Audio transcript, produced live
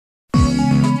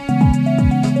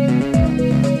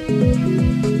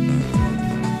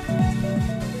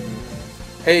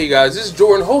Hey guys, this is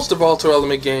Jordan, host of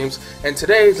AlterElement Games, and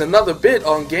today is another bit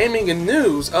on gaming and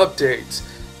news updates.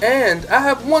 And I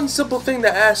have one simple thing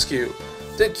to ask you.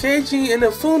 Did Keiji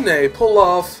Inafune pull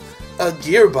off a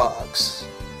Gearbox?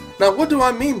 Now what do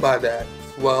I mean by that?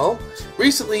 Well,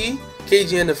 recently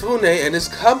Keiji Inafune and his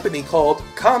company called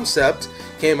Concept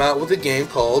came out with a game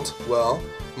called, well,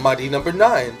 Mighty No.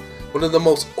 9. One of the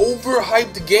most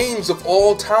overhyped games of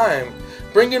all time,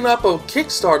 bringing up a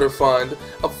Kickstarter fund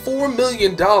of $4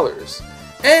 million.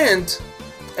 And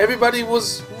everybody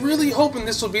was really hoping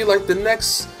this would be like the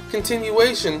next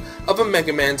continuation of a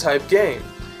Mega Man type game.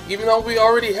 Even though we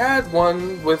already had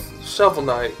one with Shovel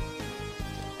Knight.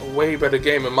 A way better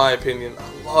game in my opinion.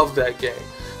 I love that game.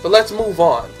 But let's move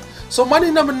on. So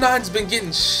Mighty No. 9's been getting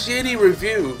shitty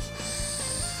reviews.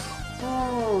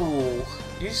 Ooh.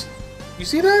 You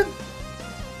see that?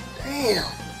 Damn.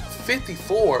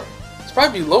 54. It's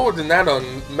probably lower than that on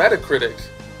Metacritic.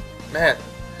 Man.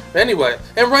 Anyway,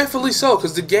 and rightfully so,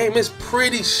 because the game is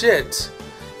pretty shit.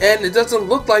 And it doesn't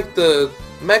look like the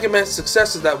Mega Man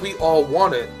successes that we all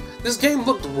wanted. This game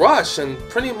looked rushed and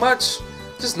pretty much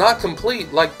just not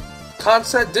complete, like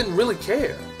Concept didn't really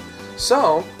care.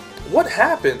 So, what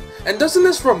happened? And doesn't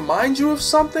this remind you of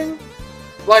something?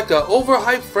 Like an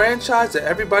overhyped franchise that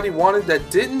everybody wanted that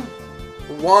didn't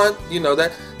want,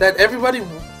 that everybody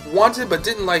wanted but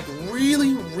didn't like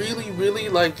really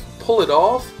like pull it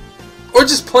off? Or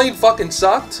just plain fucking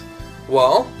sucked?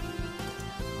 Well,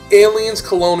 Aliens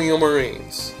Colonial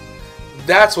Marines.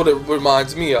 That's what it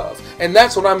reminds me of. And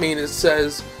that's what I mean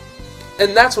that's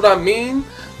what I mean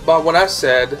by when I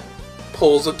said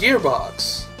pulls a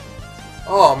Gearbox.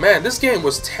 Oh man, this game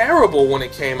was terrible when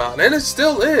it came out, and it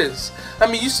still is.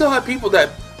 I mean, you still have people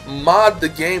that mod the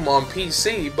game on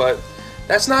PC, but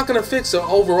that's not gonna fix an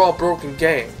overall broken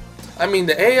game. I mean,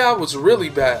 the AI was really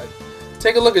bad.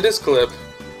 Take a look at this clip.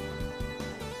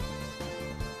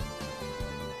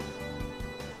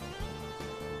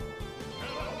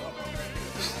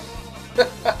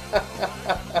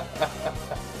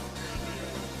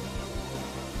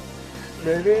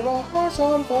 Maybe my heart's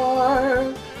on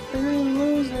fire, and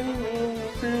losing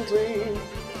freely.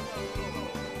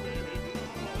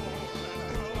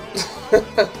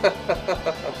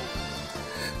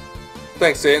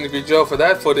 Thanks to Angry Joe for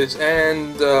that footage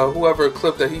and whoever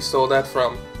clip that he stole that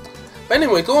from. But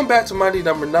anyway, going back to Mighty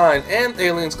No. 9 and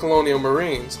Aliens Colonial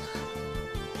Marines,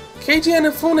 Keiji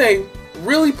Inafune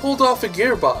really pulled off a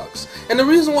Gearbox. And the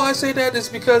reason why I say that is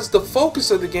because the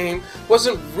focus of the game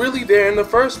wasn't really there in the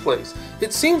first place.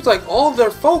 It seems like all of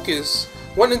their focus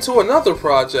went into another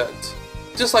project.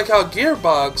 Just like how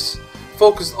Gearbox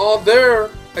focused all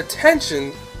their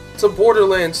attention to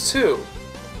Borderlands 2.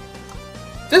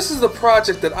 This is the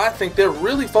project that I think they're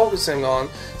really focusing on,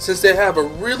 since they have a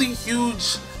really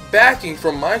huge backing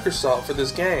from Microsoft for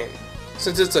this game.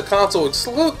 Since it's a console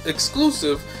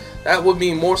exclusive, that would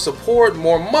mean more support,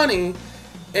 more money,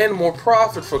 and more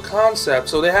profit for Concept,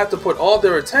 so they have to put all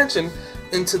their attention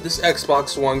into this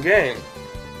Xbox One game.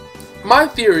 My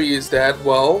theory is that,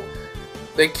 well,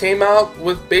 they came out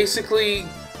with basically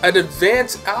an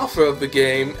advanced alpha of the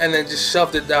game and then just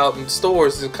shoved it out in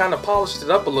stores and kind of polished it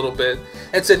up a little bit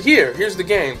and said, here's the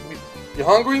game. You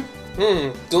hungry?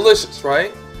 Delicious,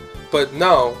 right? But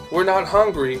no, we're not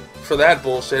hungry for that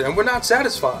bullshit, and we're not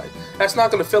satisfied. That's not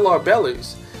going to fill our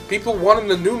bellies. People wanted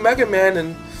the new Mega Man,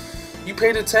 and you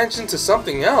paid attention to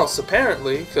something else,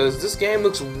 apparently, because this game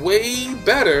looks way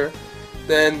better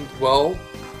than, well,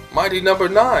 Mighty No.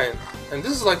 9. And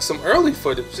this is like some early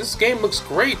footage. This game looks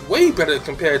great, way better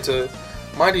compared to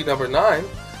Mighty No. 9.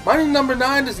 Mighty No.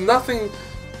 9 is nothing.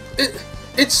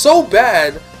 It's so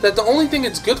bad that the only thing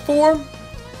it's good for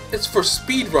is for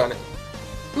speedrunning.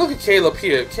 Look at Caleb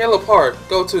here, Caleb Hart.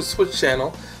 Go to his Twitch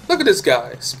channel. Look at this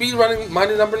guy, speedrunning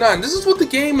Mighty No. 9. This is what the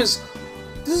game is.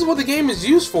 This is what the game is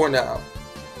used for now.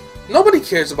 Nobody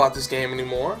cares about this game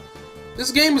anymore. This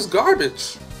game is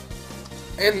garbage.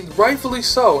 And rightfully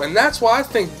so. And that's why I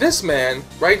think this man,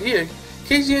 right here,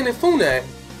 Keiji Inafune,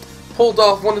 pulled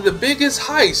off one of the biggest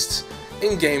heists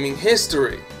in gaming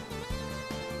history.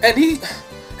 And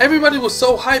everybody was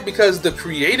so hyped because the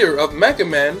creator of Mega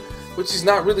Man, which is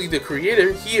not really the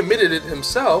creator, he admitted it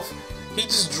himself, he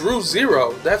just drew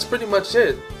zero. That's pretty much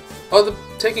it.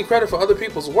 Taking credit for other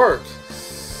people's work.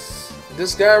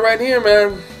 This guy right here,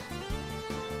 man,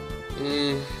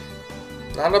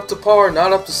 not up to par,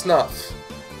 not up to snuff.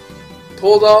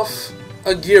 Pulled off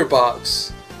a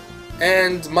Gearbox.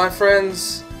 And my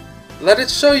friends, let it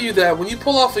show you that when you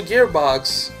pull off a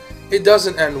Gearbox, it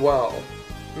doesn't end well.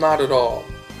 Not at all.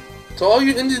 To all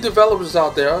you indie developers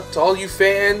out there, to all you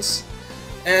fans,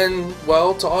 and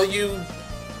well, to all you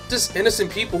just innocent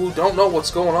people who don't know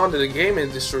what's going on in the game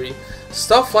industry.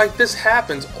 Stuff like this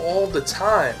happens all the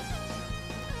time.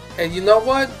 And you know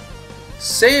what?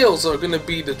 Sales are going to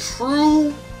be the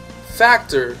true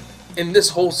factor in this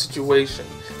whole situation.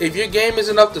 If your game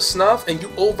isn't up to snuff and you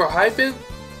overhype it,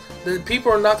 then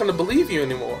people are not going to believe you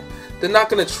anymore. They're not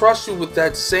going to trust you with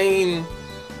that same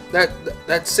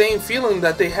feeling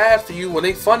that they had for you when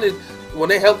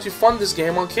they helped you fund this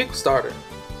game on Kickstarter.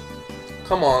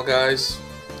 Come on, guys.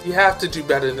 You have to do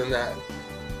better than that.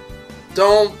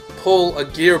 Don't pull a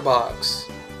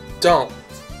Gearbox. Don't.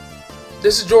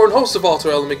 This is Jordan, host of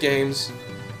AlterElement Games.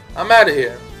 I'm out of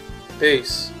here.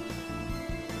 Peace.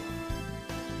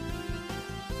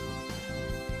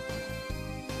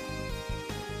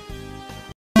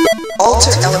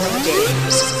 AlterElement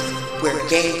Games, where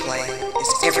gameplay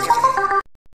is everything.